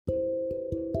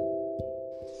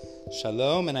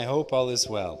Shalom, and I hope all is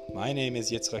well. My name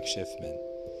is Yitzchak Schiffman.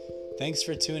 Thanks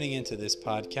for tuning into this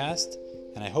podcast,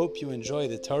 and I hope you enjoy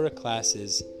the Torah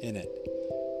classes in it.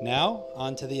 Now,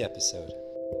 on to the episode.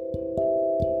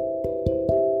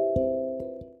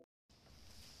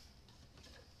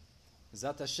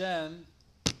 Zat Hashem,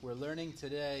 we're learning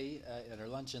today at our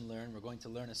Lunch and Learn, we're going to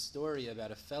learn a story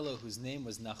about a fellow whose name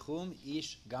was Nachum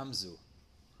IGZ.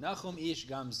 Nachum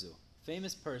IGZ,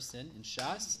 famous person in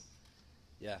Shas.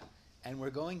 Yeah. And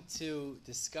we're going to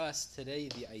discuss today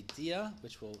the idea,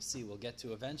 which we'll get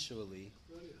to eventually,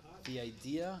 the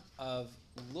idea of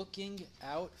looking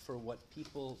out for what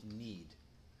people need.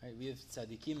 Right? We have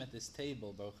tzaddikim at this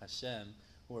table, Baruch Hashem,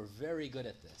 who are very good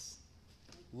at this.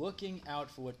 Looking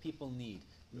out for what people need.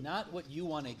 Not what you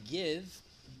want to give,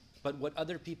 but what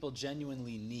other people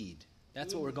genuinely need.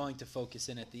 That's what we're going to focus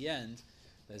in at the end,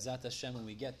 Be'ezrat Hashem, when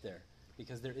we get there.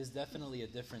 Because there is definitely a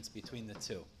difference between the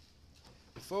two.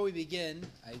 Before we begin,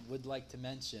 I would like to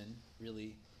mention,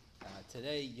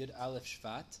 today, Yud Aleph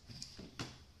Shvat.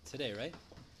 Today, right?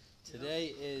 Yeah.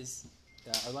 Today is,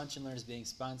 our Lunch and Learn is being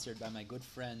sponsored by my good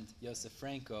friend, Yosef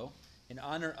Franco, in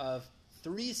honor of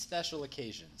 3 special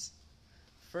occasions.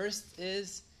 First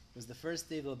it was the first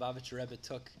day the Lubavitcher Rebbe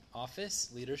took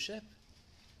office, leadership.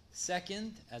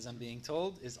 Second, as I'm being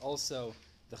told, is also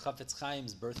the Chafetz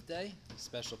Chaim's birthday, a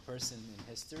special person in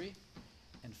history.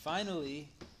 And finally,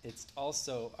 it's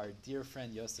also our dear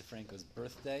friend Yosef Franco's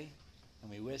birthday, and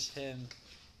we wish him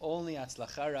only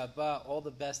Atzlacha Rabba, all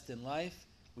the best in life.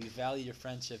 We value your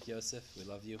friendship, Yosef. We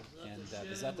love you. And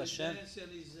Be'ezrat Hashem,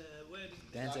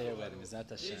 dance at your wedding, Be'ezrat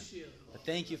Hashem. But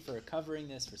thank you for covering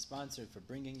this, for sponsoring, for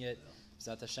bringing it.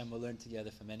 Be'ezrat Hashem, we'll learn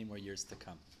together for many more years to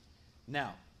come.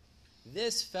 Now,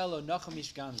 this fellow, Nachum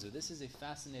IGZ, this is a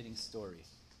fascinating story.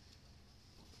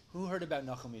 Who heard about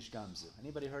Nachum IGZ?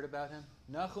 Anybody heard about him?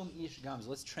 Nachum IGZ.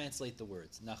 Let's translate the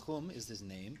words. Nachum is his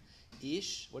name.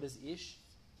 Ish, what is Ish?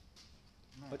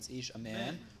 Man. What's Ish? A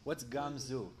man. What's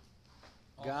Gamzu?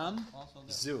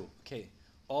 Gamzu. Okay.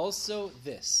 Also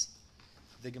this.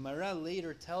 The Gemara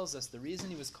later tells us the reason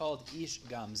he was called Ish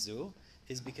Gamzu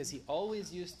is because he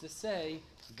always used to say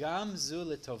Gamzu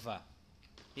letova.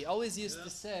 He always used to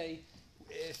say,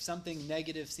 if something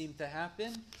negative seemed to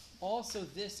happen, also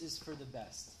this is for the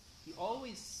best. He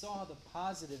always saw the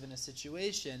positive in a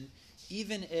situation,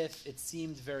 even if it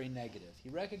seemed very negative.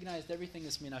 He recognized everything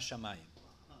as min hashamayim.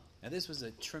 Now this was a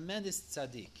tremendous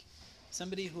tzaddik,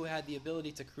 somebody who had the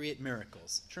ability to create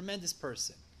miracles, tremendous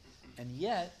person. And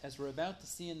yet, as we're about to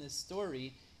see in this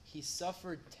story, he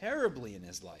suffered terribly in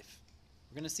his life.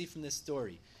 We're going to see from this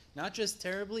story. Not just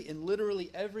terribly, in literally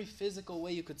every physical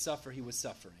way you could suffer, he was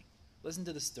suffering. Listen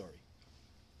to the story.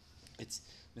 It's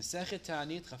Masechet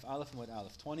Ta'anit Chaf Aleph Mod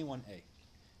Aleph 21a,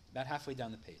 about halfway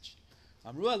down the page.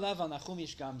 Amru alav al Nachum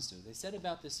IGZ. They said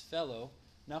about this fellow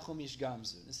Nachum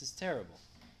IGZ. This is terrible.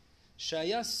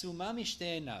 Shaya suma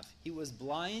mishtei einav. He was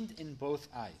blind in both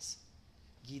eyes.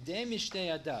 Gidei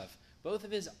mishtei adav. Both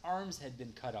of his arms had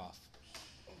been cut off.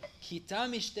 Kita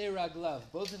mishtei raglav.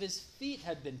 Both of his feet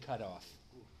had been cut off.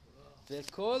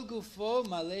 Vekol gufo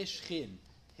malei shchin.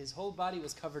 His whole body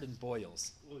was covered in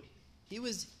boils. He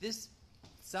was this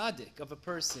tzaddik of a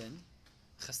person,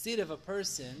 chassid of a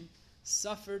person,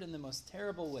 suffered in the most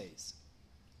terrible ways.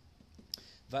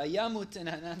 Vayamut,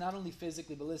 and not only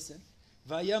physically, but listen.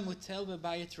 Vayamutel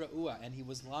bebayit ra'ua, and he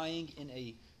was lying in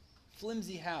a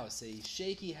flimsy house, a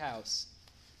shaky house.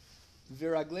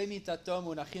 Viraglei mitato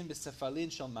munachin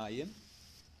b'sefalin shel mayim.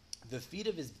 The feet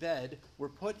of his bed were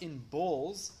put in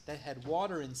bowls that had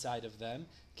water inside of them,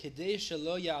 kedei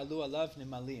shelo ya'alu alav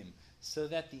nimalim, so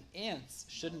that the ants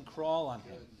shouldn't crawl on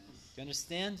him. You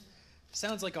understand?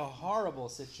 Sounds like a horrible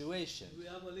situation. We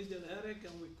have a little headache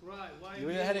and we cry.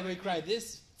 We have a headache and we cry.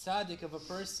 This tzaddik of a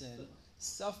person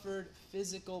suffered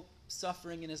physical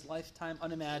suffering in his lifetime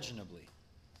unimaginably.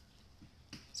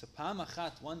 So Pam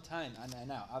Achat, one time, and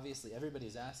now obviously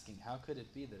everybody's asking, how could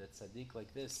it be that a tzaddik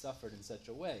like this suffered in such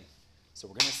a way? So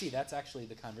we're going to see. That's actually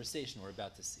the conversation we're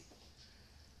about to see.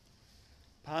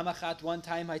 Pam Achat, one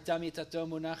time,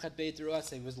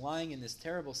 he was lying in this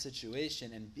terrible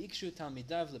situation, and Bikshu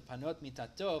Talmidav lepanot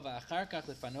mitato va'achar kach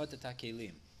lepanot et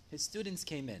hakelim. His students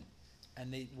came in,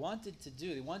 and they wanted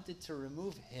to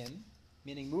remove him,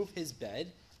 meaning move his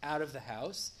bed out of the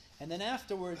house, and then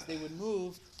afterwards they would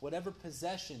move whatever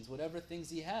possessions, whatever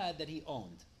things he had that he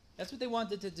owned. That's what they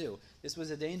wanted to do. This was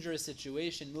a dangerous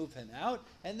situation, move him out,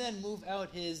 and then move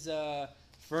out his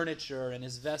furniture and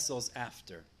his vessels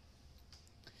after.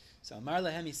 So Amar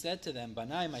Lahem, he said to them,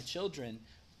 Banai, my children,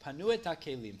 panu et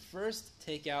hakelim, first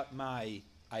take out my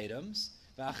items,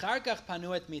 v'achar kach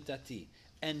panu et mitati,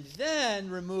 and then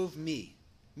remove me.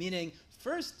 Meaning,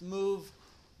 First move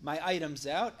my items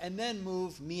out, and then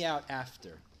move me out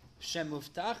after.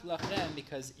 Shemuftach lachem,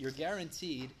 because you're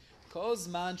guaranteed, kol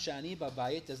zman shani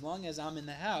babayit, as long as I'm in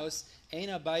the house, ein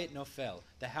habayit nofel.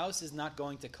 The house is not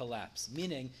going to collapse.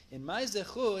 Meaning, in my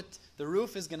zechut, the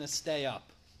roof is going to stay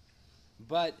up.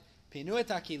 But pinu et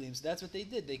hakelim, so that's what they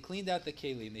did. They cleaned out the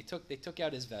kelim. They took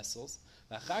out his vessels.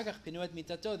 V'achar kach pinu et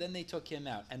mitato, then they took him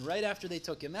out. And right after they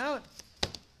took him out,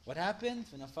 what happened?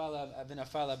 V'nafal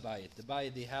habayit.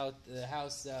 The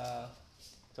house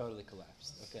totally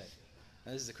collapsed. Okay.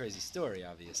 Now, this is a crazy story,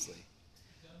 obviously.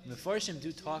 The Mefarshim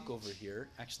do talk over here,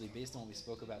 actually, based on what we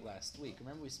spoke about last week.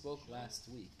 Remember, we spoke last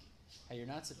week how you're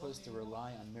not supposed to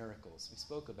rely on miracles. We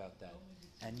spoke about that.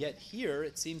 And yet here,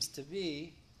 it seems to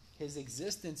be his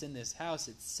existence in this house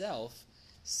itself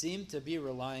seemed to be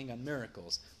relying on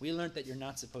miracles. We learned that you're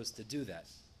not supposed to do that.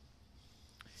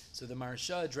 So the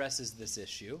Maharsha addresses this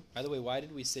issue. By the way, why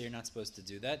did we say you're not supposed to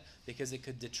do that? Because it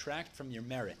could detract from your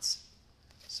merits.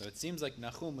 So it seems like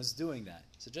Nachum was doing that.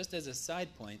 So just as a side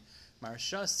point,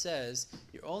 Maharsha says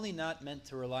you're only not meant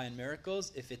to rely on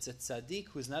miracles if it's a tzaddik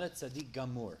who's not a tzaddik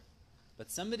gamur. But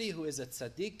somebody who is a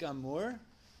tzaddik gamur,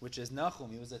 which is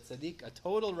Nachum, he was a tzaddik, a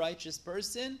total righteous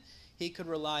person, he could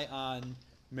rely on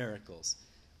miracles.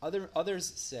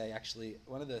 Others say, actually,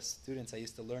 one of the students I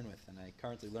used to learn with, and I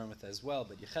currently learn with as well,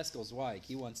 but Yecheskel Zweig,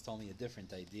 he once told me a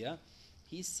different idea.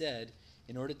 He said,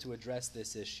 in order to address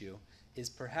this issue, is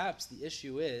perhaps the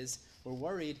issue is, we're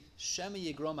worried, Shema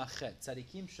Yigrom Achet.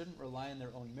 Tzaddikim shouldn't rely on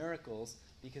their own miracles,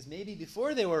 because maybe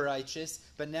before they were righteous,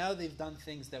 but now they've done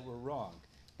things that were wrong.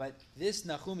 But this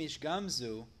Nachum Ish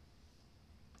Gamzu,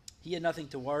 he had nothing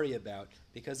to worry about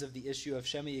because of the issue of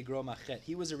Shema Yigrom Achet.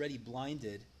 He was already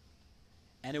blinded,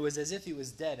 and it was as if he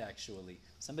was dead, actually.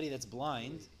 Somebody that's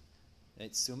blind,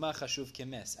 it's Suma Chashuv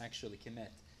Kemes, actually,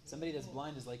 Kemet. Somebody that's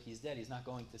blind is like he's dead. He's not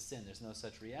going to sin. There's no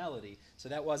such reality. So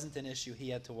that wasn't an issue he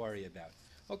had to worry about.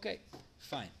 Okay,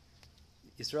 fine.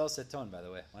 Yisrael Seton, by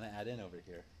the way, I want to add in over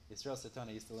here. Yisrael Seton,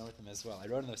 I used to learn with him as well. I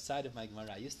wrote on the side of my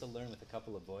Gemara. I used to learn with a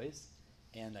couple of boys,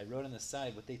 and I wrote on the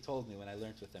side what they told me when I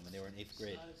learned with them when they were in 8th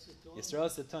grade.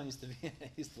 Yisrael Seton used to be, I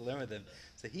used to learn with him.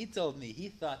 So he told me, he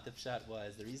thought the pshat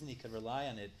was, the reason he could rely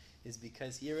on it is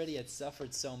because he already had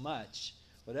suffered so much.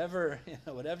 Whatever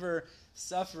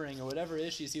suffering or whatever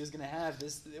issues he was going to have,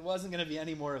 it wasn't going to be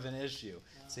any more of an issue.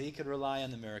 So he could rely on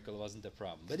the miracle. It wasn't a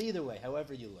problem. But either way,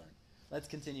 however you learn. Let's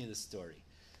continue the story.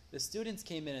 The students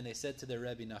came in and they said to their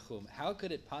Rebbe Nachum, how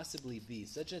could it possibly be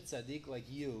such a tzaddik like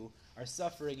you are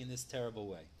suffering in this terrible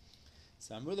way?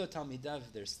 So Amrulo Talmidav,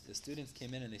 the students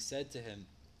came in and they said to him,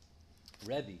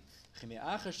 Rebbe,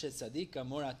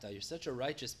 you're such a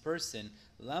righteous person.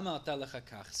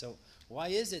 So why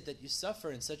is it that you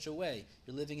suffer in such a way?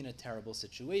 You're living in a terrible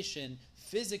situation.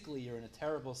 Physically, you're in a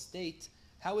terrible state.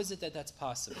 How is it that that's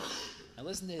possible? Now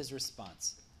listen to his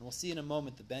response. And we'll see in a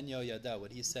moment the Ben Yoyada,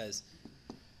 what he says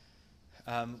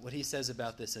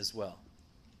about this as well.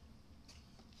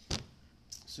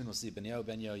 Soon we'll see Ben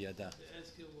Yoyada.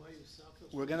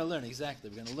 We're going to learn, exactly.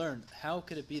 We're going to learn how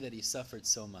could it be that he suffered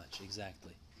so much,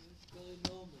 exactly.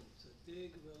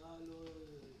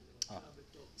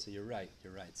 So you're right.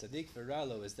 Tzaddik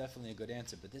Veralo is definitely a good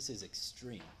answer, but this is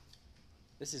extreme.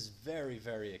 This is very,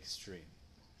 very extreme.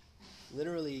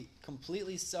 Literally,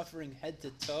 completely suffering head to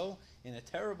toe in a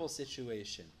terrible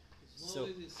situation. So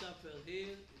suffer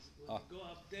here. When you go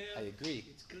up there, I agree.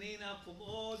 It's clean up from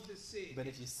all the sin. But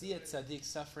if you see a tzaddik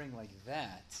suffering like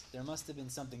that, there must have been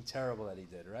something terrible that he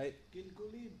did, right?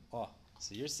 Gilgulim.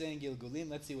 So you're saying Gilgulim?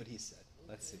 Let's see what he said.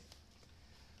 Let's see.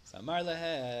 So Amar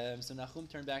Lahem, so Nachum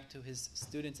turned back to his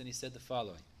students and he said the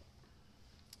following.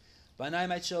 Banai,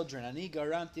 my children, ani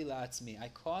garamti la'atzmi. I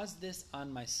caused this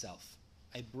on myself.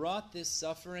 I brought this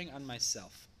suffering on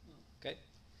myself. Okay?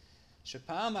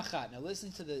 Shapa'am achat. Now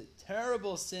listen to the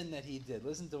terrible sin that he did.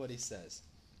 Listen to what he says.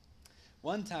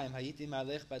 One time, hayiti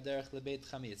malech baderech lebeit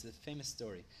chami. It's a famous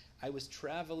story. I was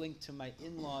traveling to my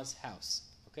in-laws' house.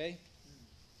 Okay?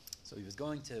 So he was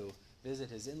going to visit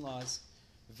his in-laws.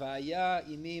 Vaya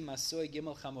imi masoy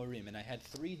gimel chamorim, and I had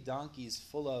 3 donkeys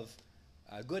full of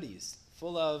goodies,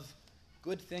 full of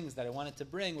good things that I wanted to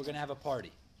bring. We're going to have a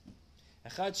party.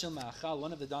 Echad shel ma'achal,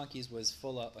 one of the donkeys was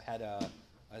had a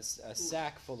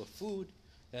sack full of food.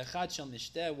 Echad shel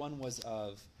mishteh, one was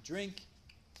of drink,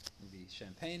 maybe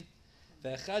champagne.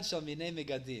 Echad shel minei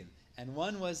megadim, and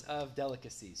one was of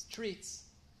delicacies, treats,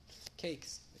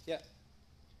 cakes. Yeah.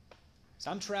 So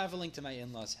I'm traveling to my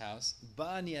in-laws' house.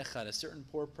 Ba'ani echad, a certain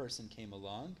poor person came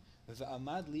along.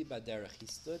 Va'amad li baderech, he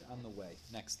stood on the way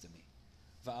next to me.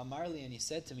 Va'amar li, and he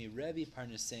said to me, Rebbe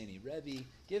parnaseni, Rebbe,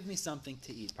 give me something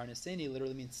to eat. Parnaseni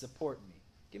literally means support me.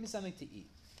 Give me something to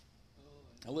eat.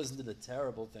 Now listen to the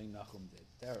terrible thing Nachum did.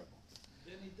 Terrible.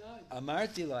 Then he died.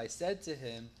 Amarti lo, I said to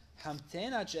him,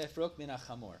 Hamten ad she'efrok min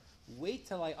hachamor. Wait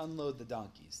till I unload the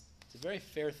donkeys. It's a very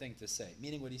fair thing to say.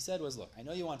 Meaning what he said was, look, I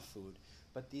know you want food,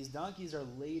 but these donkeys are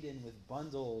laden with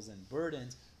bundles and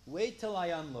burdens. Wait till I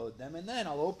unload them, and then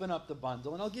I'll open up the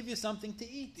bundle, and I'll give you something to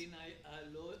eat. Then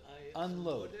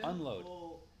Unload.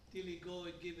 Or till he go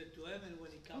and give it to him, and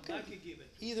when he come back, he give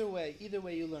it to him. Either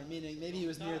way you learn. Meaning maybe he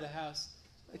was near the house.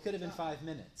 It could have been 5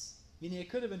 minutes. Meaning it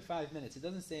could have been 5 minutes. It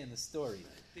doesn't say in the story.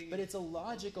 But it's a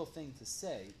logical thing to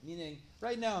say. Meaning,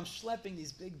 right now I'm schlepping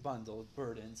these big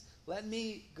burdens. Let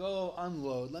me go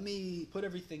unload. Let me put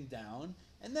everything down.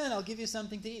 And then I'll give you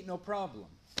something to eat, no problem.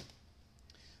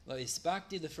 It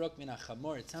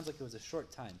sounds like it was a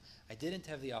short time. I didn't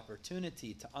have the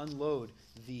opportunity to unload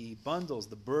the bundles,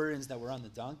 the burdens that were on the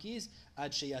donkeys,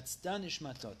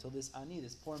 till this ani,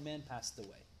 this poor man, passed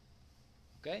away.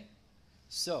 Okay?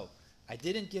 So, I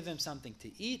didn't give him something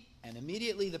to eat, and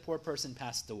immediately the poor person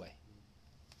passed away.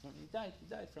 He died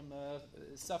from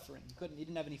suffering. He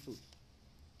didn't have any food.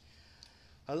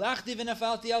 Now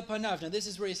this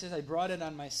is where he says, I brought it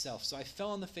on myself. So I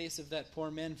fell on the face of that poor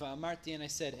man, va'amarti, and I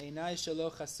said, Einai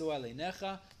shelo chasu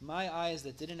aleinecha, my eyes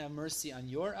that didn't have mercy on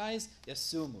your eyes,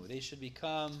 yasumu, they should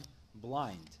become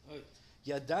blind.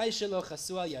 Yadai shelo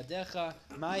chasu al yadecha,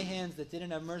 my hands that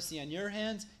didn't have mercy on your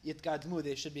hands, yitkadmu,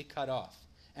 they should be cut off.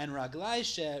 And raglai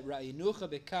shelo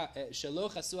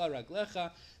chasu al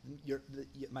raglecha,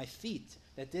 my feet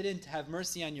that didn't have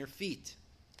mercy on your feet,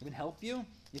 even help you,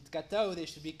 yitkatau, they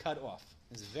should be cut off.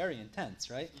 It's very intense,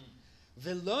 right?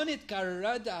 Velonit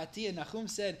karadaati, and Nachum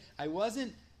said, I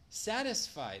wasn't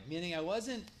satisfied, meaning I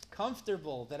wasn't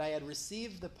comfortable that I had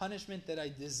received the punishment that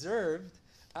I deserved.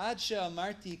 Ad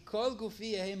she'amarti kol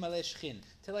gufi yehi maleh shchin,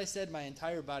 till I said my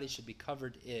entire body should be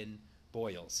covered in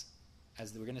boils.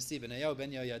 As we're going to see, Ben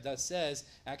Yehoyada says,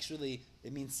 actually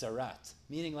it means sarat,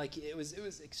 meaning like it was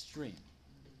extreme.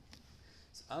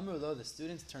 So Amrulo, the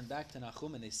students turned back to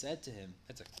Nachum and they said to him,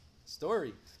 that's a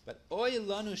story, but oy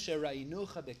lanu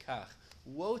she'ra'inucha bekach,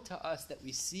 woe to us that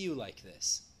we see you like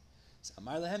this. So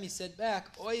Amar Lahem, he said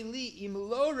back, oy li im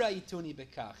lo ra'ituni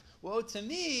bekach, woe to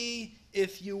me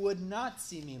if you would not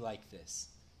see me like this.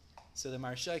 So the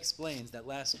Maharsha explains that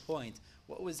last point.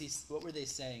 What were they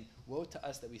saying? Woe to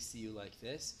us that we see you like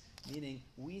this. Meaning,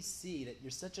 we see that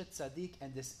you're such a tzaddik,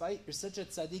 and despite you're such a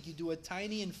tzaddik, you do a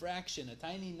tiny infraction, a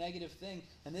tiny negative thing,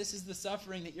 and this is the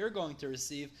suffering that you're going to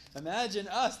receive. Imagine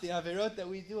us, the averot that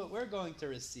we do, what we're going to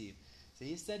receive. So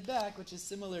he said back, which is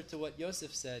similar to what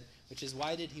Yosef said, which is,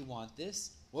 why did he want this?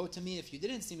 Woe to me if you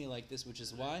didn't see me like this, which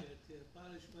is why?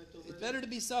 It's better to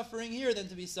be suffering here than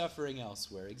to be suffering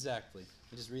elsewhere. Exactly.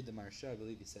 We just read the Maharsha, I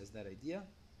believe he says that idea.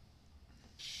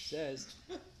 He says...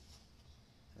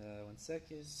 one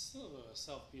second. Still a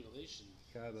self-mutilation.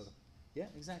 Yeah,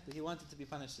 exactly. He wanted to be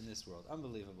punished in this world.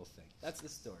 Unbelievable thing. That's the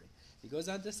story. He goes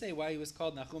on to say why he was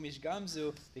called Nachum Ish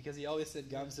Gamzu, because he always said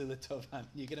Gamzu L'Tova.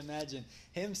 You can imagine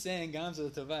him saying Gamzu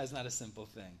L'Tova is not a simple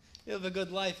thing. You have a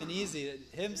good life and easy.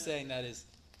 Him saying that is...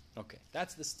 Okay,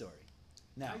 that's the story.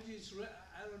 Now,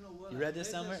 I don't know what you read this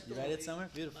somewhere? You read it somewhere?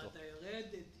 Beautiful. But I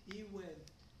read that he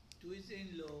went to his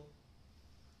in-law.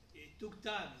 It took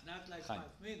time. It's not like 5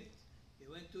 minutes. He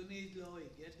went to Nidlo, he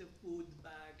get the food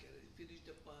back, he finished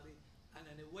the party, and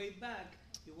on the way back,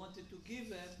 he wanted to give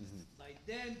him. By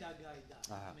then, that guy died.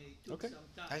 I mean, it took some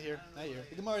time. I hear.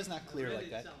 The Gemara is not clear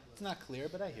like that. It's not clear,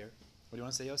 but I hear. What do you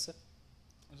want to say, Yosef?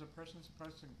 Is a person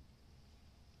supposed to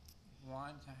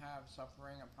want to have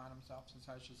suffering upon himself? Since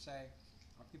I should say,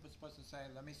 are people supposed to say,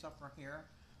 let me suffer here,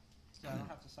 so I don't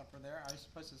have to suffer there? Are you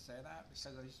supposed to say that?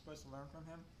 Because are you supposed to learn from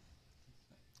him?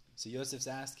 So Yosef's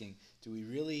asking, do we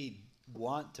really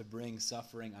want to bring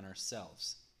suffering on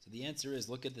ourselves? So the answer is,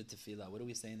 look at the tefillah. What do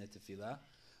we say in the tefillah?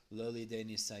 Lo lidei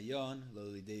nisayon, lo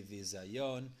lidei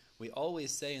vizayon. We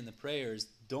always say in the prayers,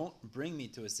 don't bring me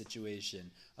to a situation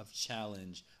of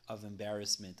challenge, of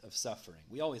embarrassment, of suffering.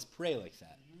 We always pray like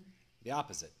that. The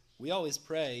opposite. We always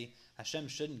pray, Hashem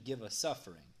shouldn't give us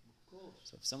suffering.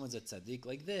 So if someone's a tzaddik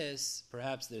like this,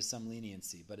 perhaps there's some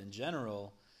leniency. But in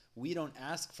general, we don't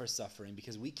ask for suffering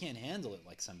because we can't handle it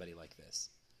like somebody like this.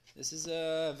 This is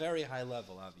a very high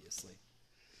level, obviously.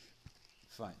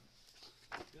 Fine.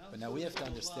 But now we have to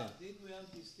understand. Didn't we have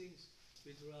these things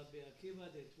with Rabbi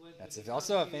Akiva that went... That's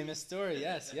also a famous story.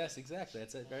 Yes, exactly.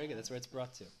 That's very good. That's where it's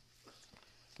brought to.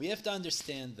 We have to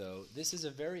understand, though, this is a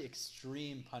very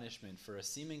extreme punishment for a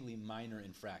seemingly minor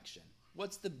infraction.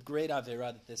 What's the great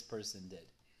Averah that this person did?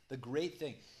 The great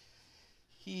thing.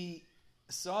 He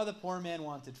saw the poor man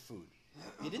wanted food.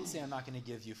 He didn't say, I'm not going to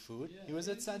give you food. Yeah, He was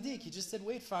a tzaddik. He just said,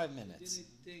 wait 5 minutes. Didn't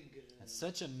think. That's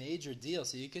such a major deal.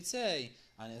 So you could say,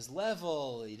 on his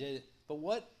level, he did it. But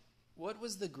what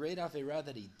was the great Aveirah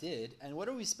that he did? And what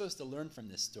are we supposed to learn from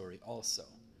this story also?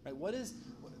 Right?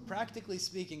 Practically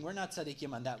speaking, we're not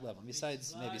tzaddikim on that level,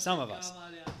 besides maybe some of us.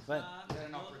 But You had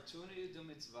an opportunity to do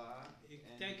mitzvah.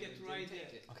 and Take you it didn't right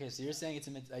take there. it. okay, so you're saying it's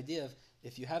an idea of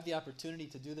if you have the opportunity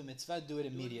to do the mitzvah, do it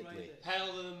immediately. right there.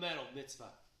 Pedal to the metal, mitzvah.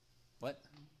 What?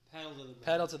 Pedal to the metal.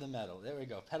 Pedal to the metal. There we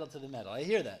go. Pedal to the metal. I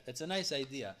hear that. It's a nice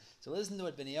idea. So listen to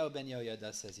what Ben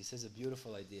Yehoyada says. He says a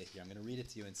beautiful idea here. I'm going to read it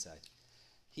to you inside.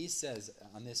 He says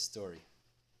on this story.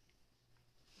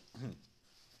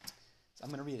 So I'm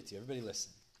going to read it to you. Everybody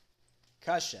listen.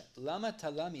 Kasha, lama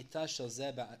talamita shel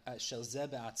ze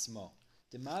be'atzmo,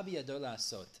 dema biyado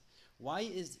la'asot. Why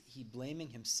is he blaming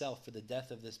himself for the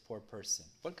death of this poor person?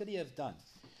 What could he have done?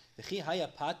 Did he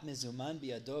have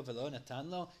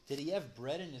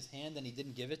bread in his hand and he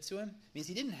didn't give it to him? It means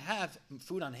he didn't have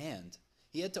food on hand.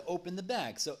 He had to open the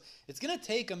bag. So it's going to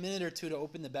take a minute or two to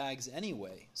open the bags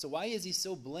anyway. So why is he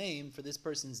so blamed for this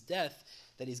person's death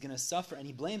that he's going to suffer? And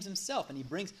he blames himself. And he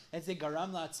brings, and say,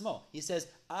 garam la'atzmo. He says,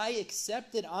 I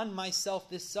accepted on myself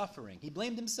this suffering. He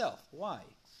blamed himself. Why?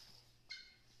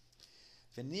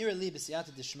 So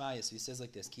he says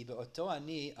like this, Ki be'oto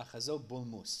ani achazo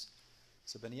bulmus.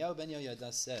 So Ben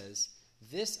Yehoyada says,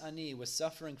 this ani was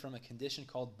suffering from a condition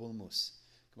called bulmus.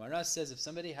 Gemara says if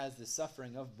somebody has the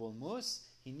suffering of bulmus,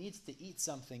 he needs to eat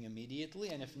something immediately,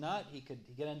 and if not, he could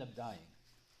end up dying.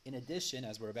 In addition,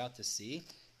 as we're about to see,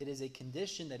 it is a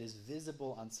condition that is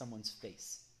visible on someone's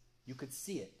face. You could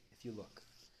see it if you look.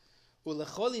 He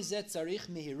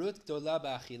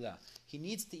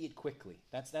needs to eat quickly.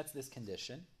 That's this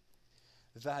condition.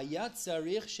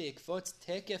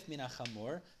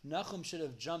 Nachum should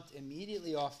have jumped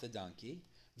immediately off the donkey.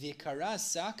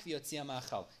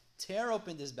 Tear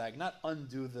open this bag, not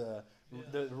undo the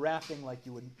wrapping like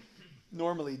you would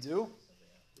normally do.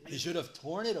 He should have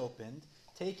torn it open,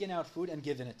 taken out food, and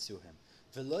given it to him.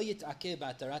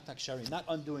 Not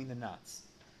undoing the knots.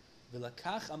 And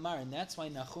that's why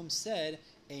Nachum said,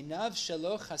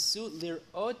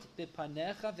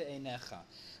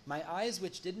 my eyes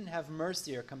which didn't have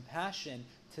mercy or compassion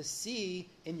to see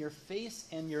in your face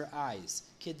and your eyes,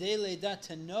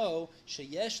 to know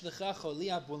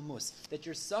that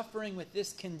you're suffering with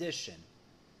this condition.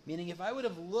 Meaning if I would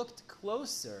have looked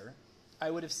closer,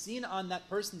 I would have seen on that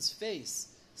person's face,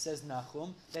 says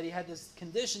Nachum, that he had this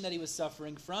condition that he was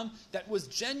suffering from that was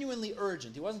genuinely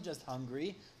urgent. He wasn't just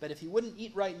hungry, but if he wouldn't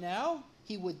eat right now,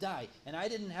 he would die. And I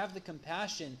didn't have the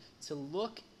compassion to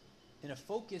look in a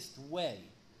focused way,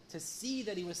 to see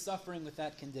that he was suffering with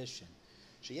that condition.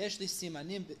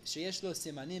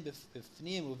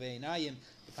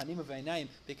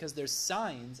 Because there's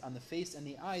signs on the face and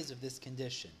the eyes of this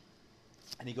condition.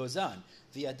 And he goes on,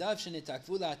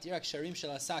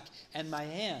 and my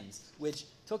hands, which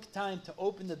took time to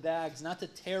open the bags, not to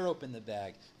tear open the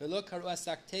bag. And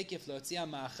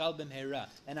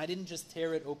I didn't just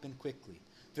tear it open quickly.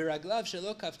 And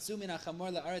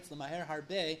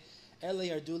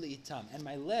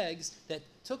my legs that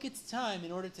took its time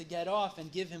in order to get off and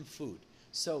give him food.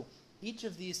 So each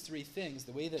of these three things,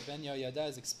 the way that Ben Yehoyada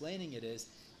is explaining it is,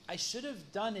 I should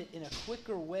have done it in a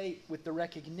quicker way with the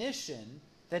recognition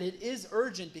that it is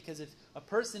urgent, because if a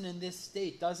person in this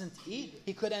state doesn't eat,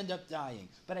 he could end up dying.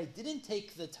 But I didn't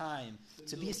take the time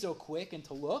to be so quick and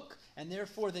to look, and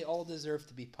therefore they all deserve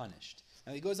to be punished.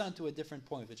 Now he goes on to a different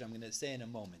point, which I'm going to say in a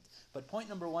moment. But point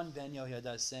number one Ben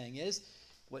Yehoyada is saying is,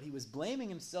 what he was blaming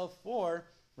himself for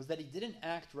was that he didn't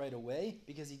act right away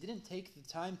because he didn't take the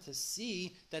time to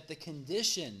see that the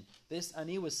condition this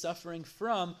ani was suffering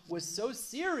from was so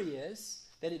serious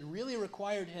that it really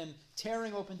required him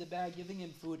tearing open the bag, giving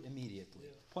him food immediately. Yeah.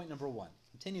 Point number one.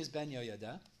 Continues Ben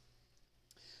Yehoyada.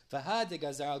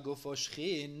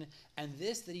 And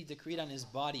this that he decreed on his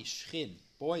body, shchin,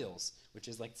 boils, which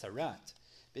is like tzarat.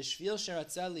 A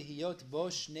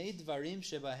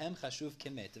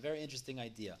very interesting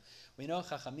idea. We know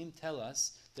Chachamim tell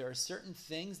us there are certain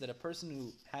things that a person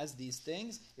who has these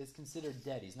things is considered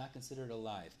dead. He's not considered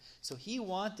alive. So he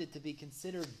wanted to be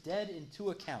considered dead in two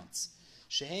accounts.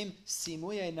 Shehem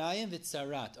simuy einayim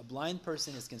v'tzarat. A blind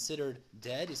person is considered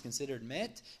dead, is considered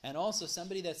met, and also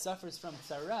somebody that suffers from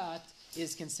tzarat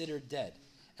is considered dead.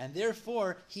 And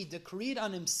therefore, he decreed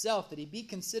on himself that he be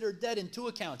considered dead in two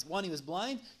accounts. One, he was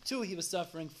blind. Two, he was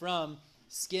suffering from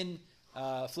skin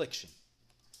affliction.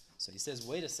 So he says,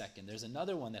 wait a second, there's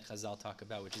another one that Chazal talk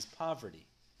about, which is poverty.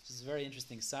 This is a very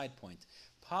interesting side point.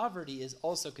 Poverty is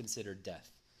also considered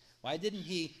death. Why didn't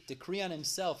he decree on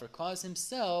himself or cause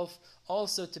himself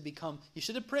also to become, he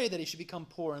should have prayed that he should become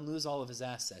poor and lose all of his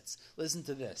assets. Listen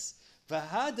to this.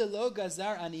 Why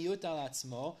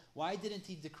didn't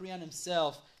he decree on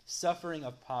himself suffering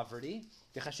of poverty?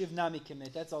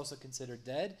 That's also considered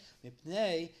dead.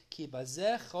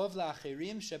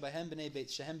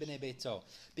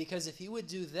 Because if he would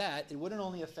do that, it wouldn't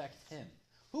only affect him.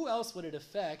 Who else would it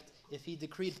affect if he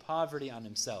decreed poverty on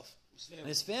himself? And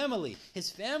his family. His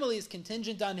family is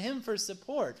contingent on him for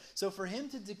support. So for him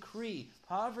to decree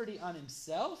poverty on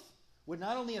himself would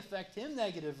not only affect him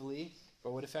negatively,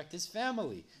 but would affect his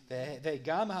family. Or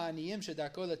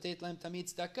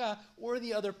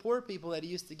the other poor people that he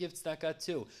used to give tzedakah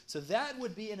to. So that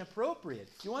would be inappropriate.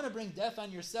 If you want to bring death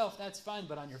on yourself, that's fine,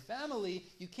 but on your family,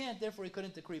 you can't. Therefore, he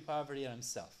couldn't decree poverty on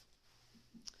himself.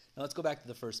 Now let's go back to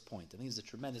the first point. I think there's a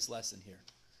tremendous lesson here.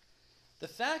 The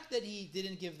fact that he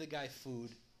didn't give the guy food,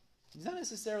 he's not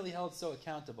necessarily held so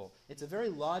accountable. It's a very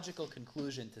logical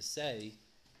conclusion to say,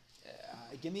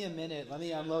 give me a minute, let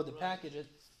me unload the package.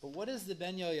 But what is the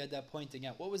Ben Yoyada pointing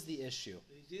out? What was the issue?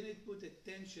 He didn't put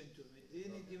attention to him. He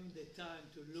didn't give him the time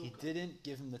to look. He didn't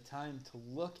give him the time to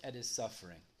look at his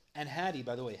suffering. And had he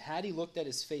looked at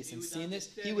his face and seen this,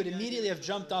 he would immediately have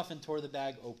jumped off and tore the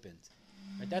bag open.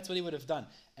 Right? That's what he would have done.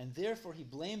 And therefore he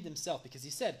blamed himself because he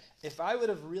said, if I would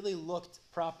have really looked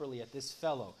properly at this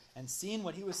fellow and seen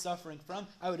what he was suffering from,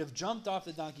 I would have jumped off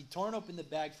the donkey, torn open the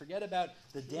bag, forget about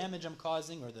the damage I'm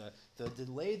causing or the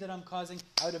delay that I'm causing.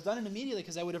 I would have done it immediately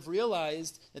because I would have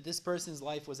realized that this person's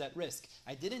life was at risk.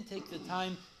 I didn't take the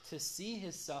time to see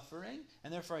his suffering,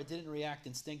 and therefore I didn't react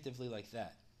instinctively like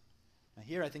that. Now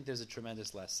here I think there's a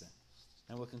tremendous lesson.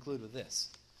 And we'll conclude with this.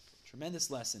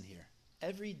 Tremendous lesson here.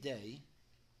 Every day,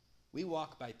 we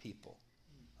walk by people.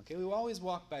 Okay, we always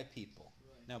walk by people.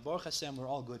 Right. Now, Baruch Hashem, we're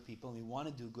all good people, and we want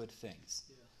to do good things.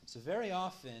 Yeah. So very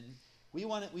often,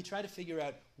 we try to figure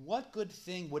out what good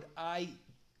thing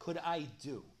could I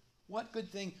do? What good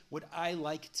thing would I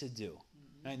like to do?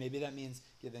 Mm-hmm. Right? Maybe that means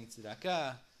giving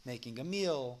tzedakah, making a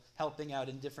meal, helping out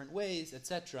in different ways,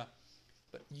 etc.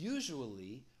 But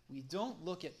usually, we don't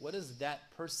look at what does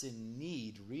that person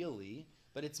need really,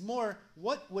 but it's more,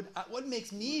 what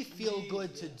makes me feel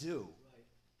good to do? Right.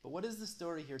 But what is the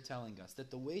story here telling us?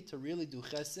 That the way to really do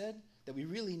chesed, that we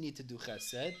really need to do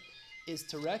chesed, is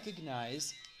to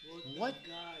recognize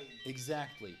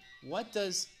exactly. What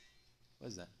is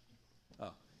that?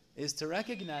 Oh, is to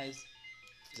recognize,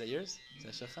 is that yours? Is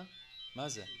that shecha?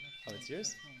 Mazeh. Oh, it's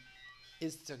yours?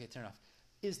 Okay, turn it off.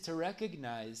 Is to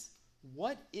recognize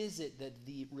what is it that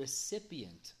the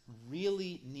recipient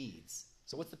really needs.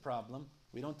 So what's the problem?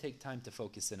 We don't take time to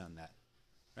focus in on that,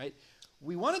 right?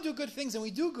 We want to do good things and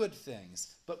we do good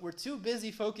things, but we're too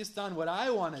busy focused on what I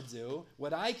want to do,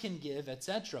 what I can give,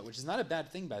 etc., which is not a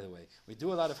bad thing, by the way. We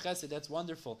do a lot of chesed, that's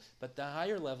wonderful, but the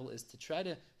higher level is to try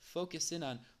to focus in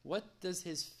on what does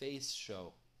his face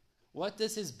show? What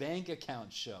does his bank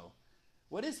account show?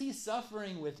 What is he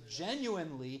suffering with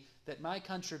genuinely that my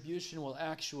contribution will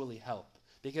actually help?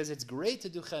 Because it's great to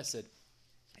do chesed.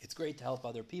 It's great to help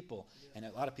other people. And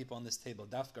a lot of people on this table,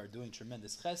 Dafka, are doing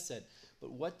tremendous chesed.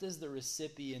 But what does the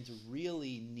recipient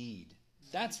really need?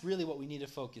 That's really what we need to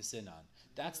focus in on.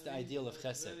 That's the ideal of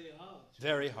chesed. Very hard.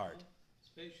 Very hard.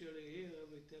 Especially here,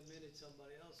 every 10 minutes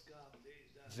somebody else comes.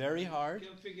 Very hard. You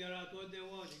can figure out what they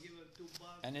want. You give them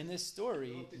 $2. And in this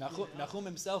story, Nachum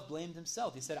himself blamed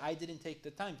himself. He said, I didn't take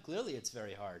the time. Clearly it's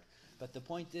very hard. But the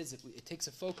point is, it takes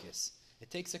a focus.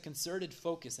 It takes a concerted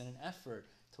focus and an effort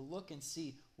to look and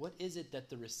see what is it that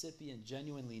the recipient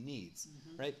genuinely needs,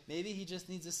 right? Maybe he just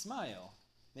needs a smile.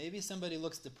 Maybe somebody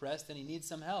looks depressed and he needs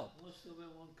some help. Most of them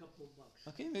want a couple bucks.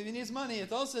 Okay, maybe he needs money.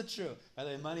 It's also true. By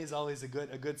the way, money is always a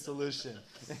good solution.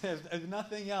 if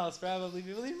nothing else, probably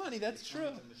people need money. That's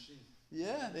true.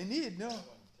 Yeah, they need, no.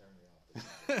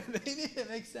 They need, it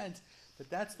makes sense. But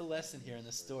that's the lesson here in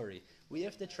the story. We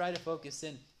have to try to focus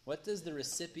in, what does the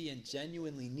recipient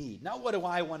genuinely need? Not what do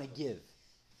I want to give.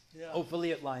 Yeah.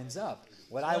 Hopefully it lines up.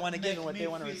 What I want to give and what they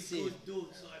want to receive.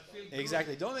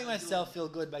 Exactly. Don't make myself feel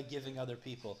good by giving other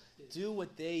people. Do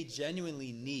what they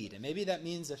genuinely need. And maybe that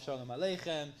means a shalom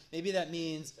aleichem. Maybe that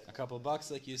means a couple bucks,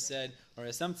 like you said. Or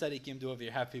as some tzaddikim do over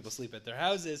here, have people sleep at their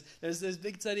houses. There's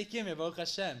big tzaddikim here, Baruch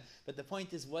Hashem. But the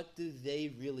point is, what do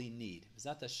they really need?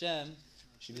 B'ezrat Hashem,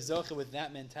 should be zoche with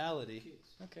that mentality.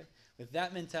 Okay. With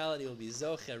that mentality, we'll be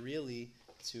zoche really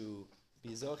to be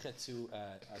zoche to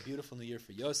a beautiful new year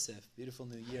for Yosef, beautiful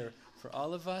new year for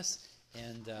all of us.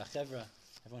 And Chevra,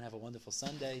 everyone have a wonderful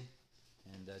Sunday.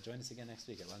 And join us again next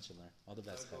week at Lunch and Learn. All the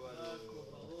best,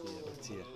 Chevra.